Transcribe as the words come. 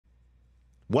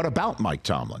What about Mike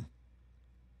Tomlin?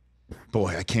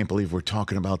 Boy, I can't believe we're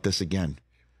talking about this again.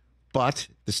 But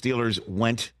the Steelers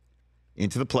went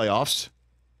into the playoffs,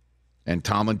 and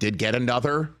Tomlin did get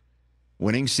another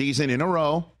winning season in a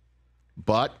row,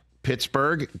 but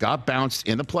Pittsburgh got bounced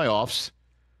in the playoffs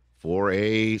for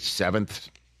a 7th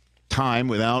time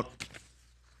without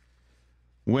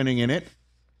winning in it.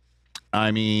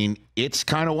 I mean, it's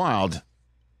kind of wild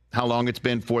how long it's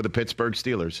been for the Pittsburgh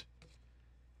Steelers.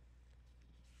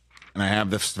 And I have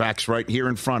the facts right here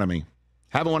in front of me.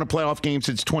 Haven't won a playoff game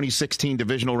since 2016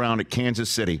 divisional round at Kansas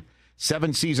City.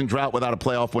 7-season drought without a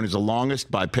playoff win is the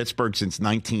longest by Pittsburgh since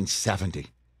 1970.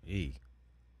 Hey.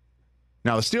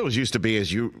 Now, the Steelers used to be,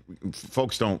 as you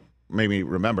folks don't maybe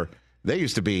remember, they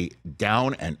used to be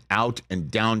down and out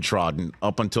and downtrodden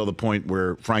up until the point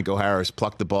where Franco Harris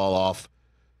plucked the ball off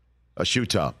a shoe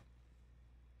top.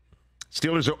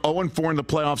 Steelers are 0-4 in the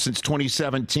playoffs since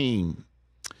 2017.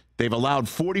 They've allowed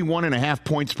 41.5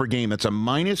 points per game. That's a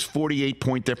minus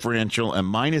 48-point differential and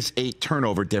minus 8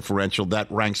 turnover differential. That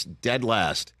ranks dead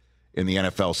last in the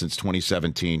NFL since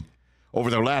 2017. Over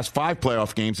their last 5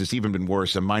 playoff games, it's even been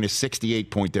worse, a minus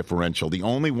 68-point differential. The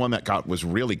only one that was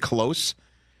really close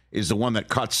is the one that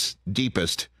cuts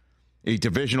deepest, a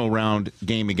divisional round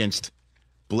game against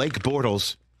Blake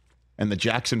Bortles and the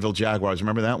Jacksonville Jaguars.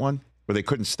 Remember that one? Where they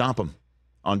couldn't stop him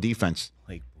on defense.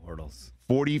 Blake Bortles.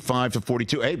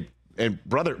 45-42. Hey, and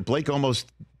brother, Blake almost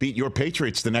beat your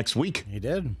Patriots the next week. He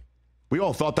did. We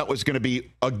all thought that was going to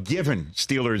be a given,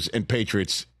 Steelers and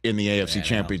Patriots in the AFC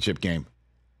Championship game.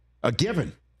 A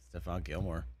given. Stephon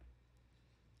Gilmore.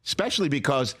 Especially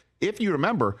because, if you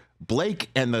remember, Blake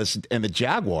and the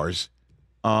Jaguars,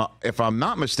 if I'm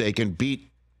not mistaken, beat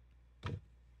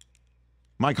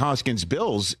Mike Hoskins'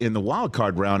 Bills in the wild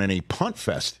card round in a punt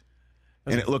fest.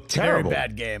 And it looked terrible. Very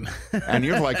bad game. And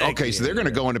you're like, okay, so they're going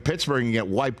to go into Pittsburgh and get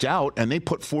wiped out, and they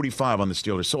put 45 on the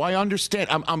Steelers. So I understand.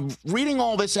 I'm reading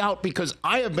all this out because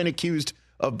I have been accused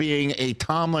of being a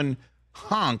Tomlin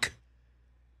honk.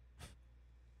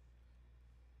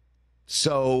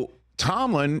 So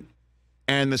Tomlin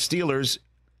and the Steelers,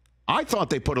 I thought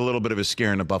they put a little bit of a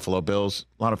scare in the Buffalo Bills.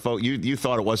 A lot of folks, you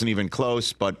thought it wasn't even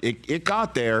close, but it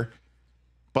got there.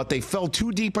 But they fell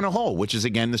too deep in a hole, which is,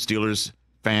 again, the Steelers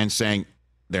fans saying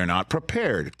they're not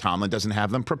prepared. Tomlin doesn't have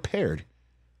them prepared.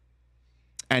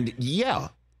 And, yeah,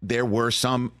 there were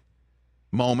some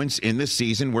moments in the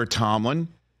season where Tomlin,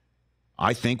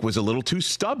 I think, was a little too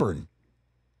stubborn.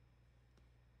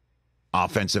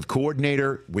 Offensive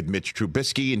coordinator with Mitch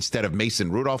Trubisky instead of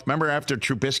Mason Rudolph. Remember after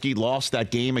Trubisky lost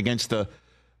that game against the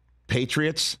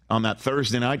Patriots on that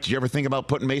Thursday night? Did you ever think about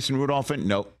putting Mason Rudolph in?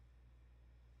 No.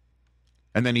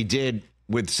 And then he did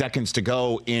with seconds to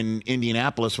go in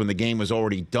Indianapolis when the game was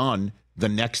already done the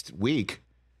next week.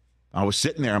 I was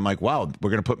sitting there. I'm like, wow, we're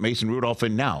going to put Mason Rudolph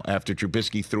in now after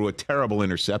Trubisky threw a terrible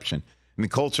interception. And the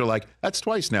Colts are like, that's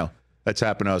twice now. That's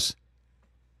happened to us.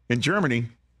 In Germany,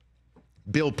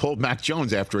 Bill pulled Mac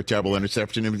Jones after a terrible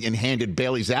interception and handed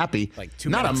Bailey Zappi, like 2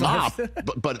 not a minutes mop, off.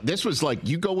 but this was like,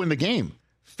 you go win the game.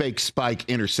 Fake spike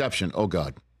interception. Oh,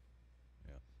 God.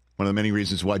 Yeah. One of the many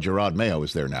reasons why Gerard Mayo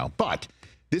is there now. But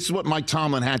this is what Mike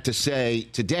Tomlin had to say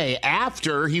today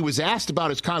after he was asked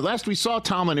about his contract. Last we saw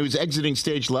Tomlin, who was exiting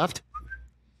stage left.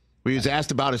 He was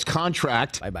asked about his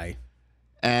contract. Bye-bye.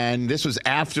 And this was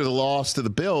after the loss to the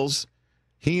Bills.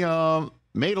 He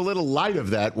made a little light of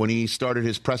that when he started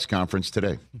his press conference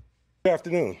today. Good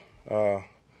afternoon. In a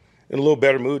little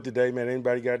better mood today, man.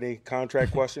 Anybody got any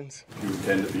contract questions? You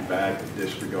intend to be back and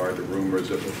disregard the rumors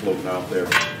that were floating out there.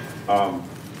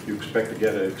 You expect to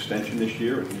get an extension this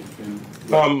year?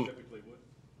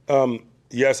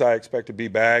 Yes, I expect to be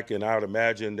back, and I would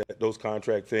imagine that those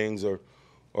contract things are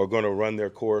going to run their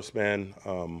course, man.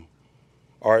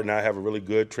 Art and I have a really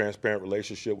good, transparent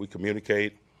relationship. We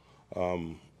communicate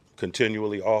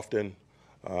continually, often.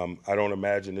 I don't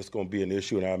imagine it's going to be an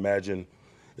issue, and I imagine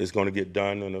it's going to get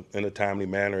done in a timely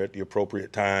manner at the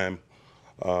appropriate time.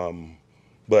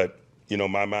 But, you know,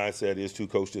 my mindset is to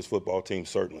coach this football team,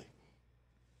 certainly.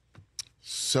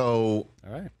 So,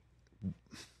 all right.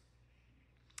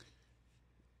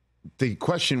 The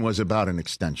question was about an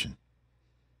extension,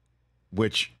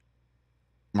 which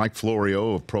Mike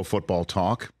Florio of Pro Football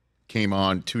Talk came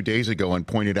on 2 days ago and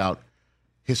pointed out,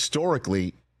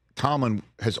 historically, Tomlin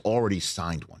has already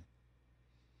signed one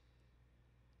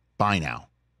by now,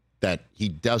 that he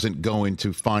doesn't go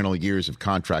into final years of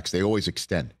contracts. They always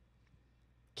extend.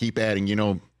 Keep adding, you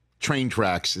know, train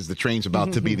tracks as the train's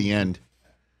about to be the end.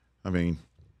 I mean,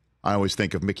 I always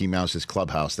think of Mickey Mouse's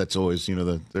clubhouse. That's always, you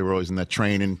know, they were always in that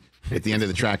train, and at the end of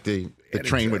the track, the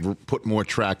train would put more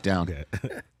track down.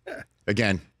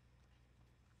 Again,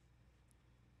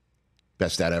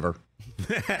 Best stat ever.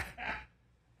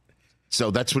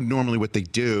 So that's normally what they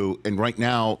do. And right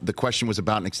now, the question was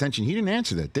about an extension. He didn't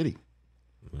answer that, did he?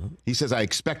 He says, I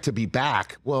expect to be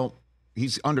back. Well,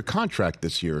 he's under contract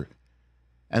this year.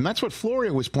 And that's what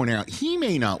Florio was pointing out. He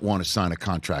may not want to sign a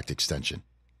contract extension.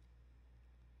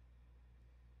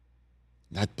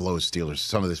 That blows Steelers.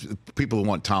 Some of this, people who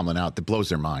want Tomlin out, that blows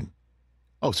their mind.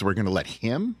 Oh, so we're going to let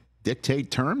him dictate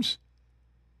terms?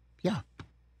 Yeah.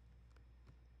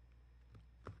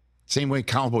 Same way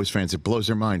Cowboys fans, it blows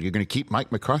their mind. You're going to keep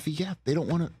Mike McCarthy? Yeah, they don't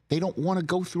want to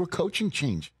go through a coaching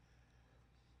change.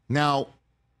 Now,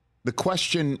 the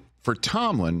question for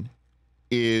Tomlin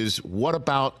is, what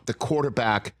about the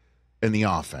quarterback and the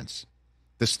offense?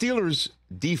 The Steelers'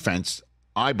 defense,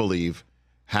 I believe,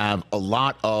 have a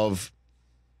lot of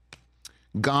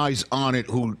guys on it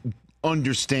who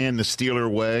understand the Steeler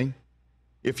way,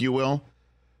 if you will,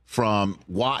 from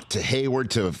Watt to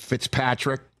Hayward to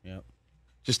Fitzpatrick,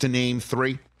 just to name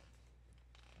three.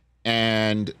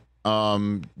 And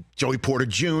Joey Porter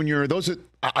Jr., those are,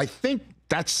 I think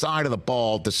that side of the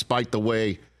ball, despite the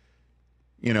way,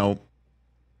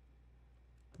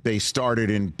 they started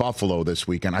in Buffalo this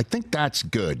weekend, I think that's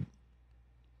good.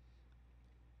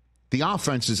 The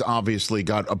offense has obviously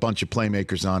got a bunch of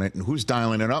playmakers on it, and who's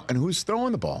dialing it up and who's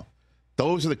throwing the ball.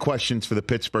 Those are the questions for the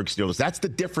Pittsburgh Steelers. That's the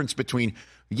difference between,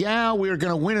 we're going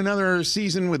to win another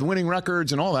season with winning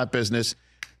records and all that business,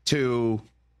 to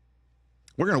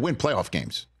we're going to win playoff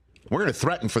games. We're going to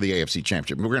threaten for the AFC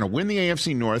Championship. We're going to win the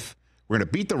AFC North. We're going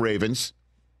to beat the Ravens,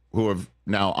 who are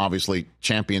now obviously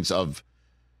champions of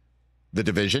the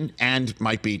division and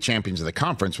might be champions of the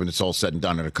conference when it's all said and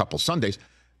done in a couple Sundays.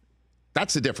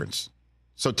 That's the difference.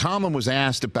 So Tomlin was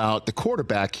asked about the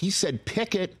quarterback. He said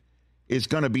Pickett is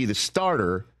going to be the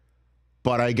starter,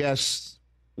 but I guess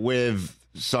with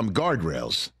some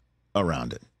guardrails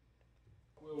around it.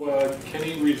 Can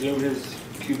he resume his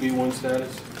QB1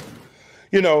 status?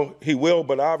 He will,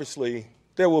 but obviously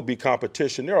there will be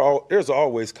competition. There's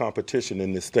always competition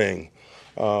in this thing.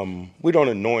 We don't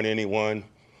anoint anyone.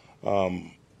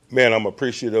 I'm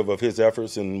appreciative of his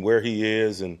efforts and where he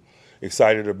is, and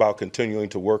excited about continuing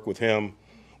to work with him.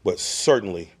 But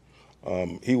certainly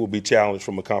he will be challenged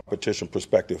from a competition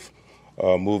perspective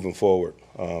moving forward.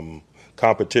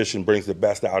 Competition brings the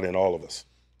best out in all of us.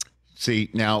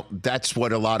 See, now that's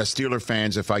what a lot of Steeler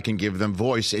fans, if I can give them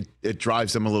voice, it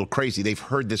drives them a little crazy. They've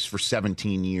heard this for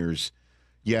 17 years.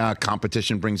 Yeah,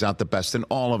 competition brings out the best in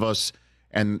all of us.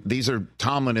 And these are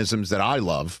Tomlinisms that I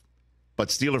love, but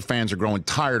Steeler fans are growing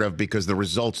tired of because the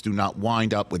results do not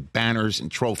wind up with banners and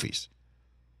trophies.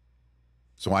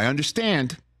 So I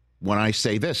understand when I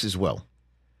say this as well.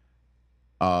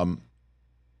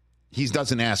 He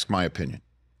doesn't ask my opinion.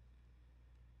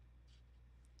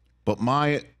 But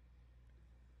my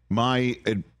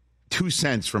 2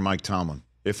 cents for Mike Tomlin,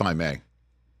 if I may.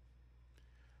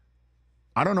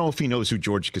 I don't know if he knows who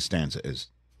George Costanza is.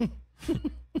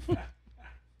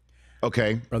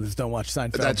 Okay. Brothers don't watch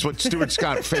Seinfeld. That's what Stuart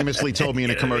Scott famously told me in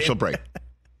a commercial break.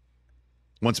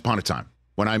 Once upon a time,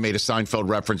 when I made a Seinfeld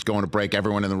reference going to break,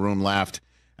 everyone in the room laughed,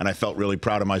 and I felt really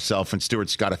proud of myself. And Stuart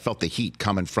Scott, I felt the heat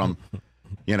coming from,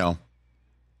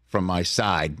 from my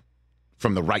side,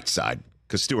 from the right side,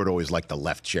 because Stuart always liked the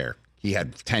left chair. He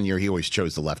had tenure. He always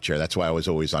chose the left chair. That's why I was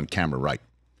always on camera right.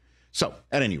 So,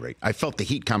 at any rate, I felt the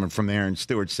heat coming from there, and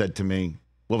Stuart said to me,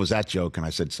 what was that joke? And I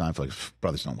said, Seinfeld.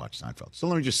 Brothers don't watch Seinfeld. So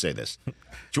let me just say this.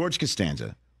 George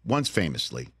Costanza once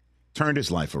famously turned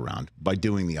his life around by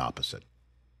doing the opposite.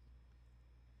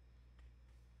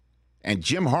 And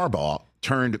Jim Harbaugh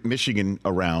turned Michigan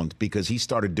around because he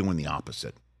started doing the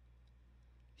opposite.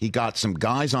 He got some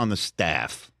guys on the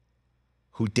staff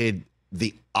who did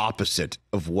the opposite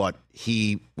of what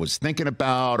he was thinking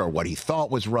about or what he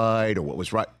thought was right or what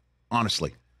was right.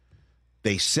 Honestly,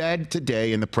 they said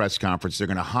today in the press conference they're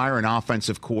going to hire an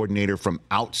offensive coordinator from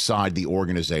outside the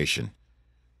organization.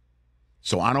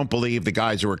 So I don't believe the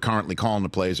guys who are currently calling the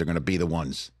plays are going to be the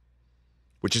ones.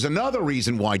 Which is another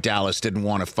reason why Dallas didn't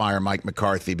want to fire Mike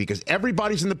McCarthy, because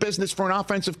everybody's in the business for an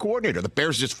offensive coordinator. The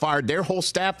Bears just fired their whole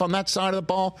staff on that side of the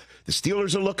ball. The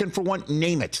Steelers are looking for one.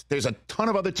 Name it. There's a ton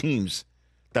of other teams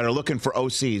that are looking for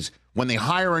OCs when they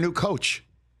hire a new coach.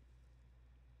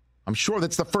 I'm sure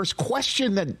that's the first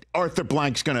question that Arthur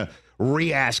Blank's going to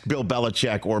re-ask Bill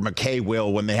Belichick or McKay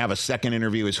will when they have a second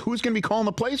interview is, who's going to be calling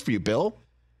the plays for you, Bill?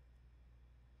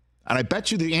 And I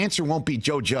bet you the answer won't be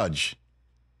Joe Judge.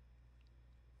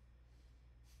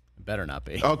 Better not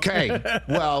be. Okay.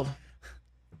 Well,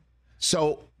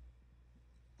 so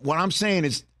what I'm saying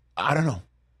is, I don't know.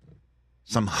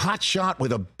 Some hot shot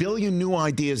with a billion new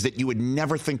ideas that you would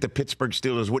never think the Pittsburgh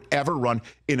Steelers would ever run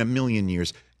in a million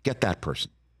years. Get that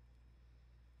person.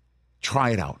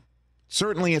 Try it out.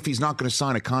 Certainly, if he's not going to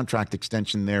sign a contract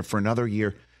extension there for another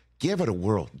year, give it a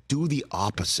whirl. Do the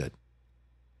opposite.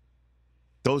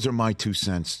 Those are my 2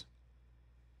 cents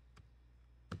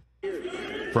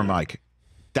for Mike.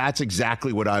 That's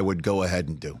exactly what I would go ahead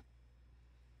and do.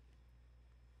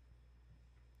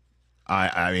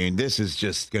 I mean, this is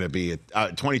just going to be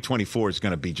 2024 is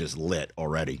going to be just lit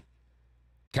already.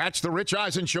 Catch the Rich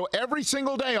Eisen Show every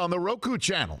single day on the Roku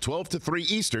channel, 12 to 3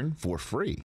 Eastern, for free.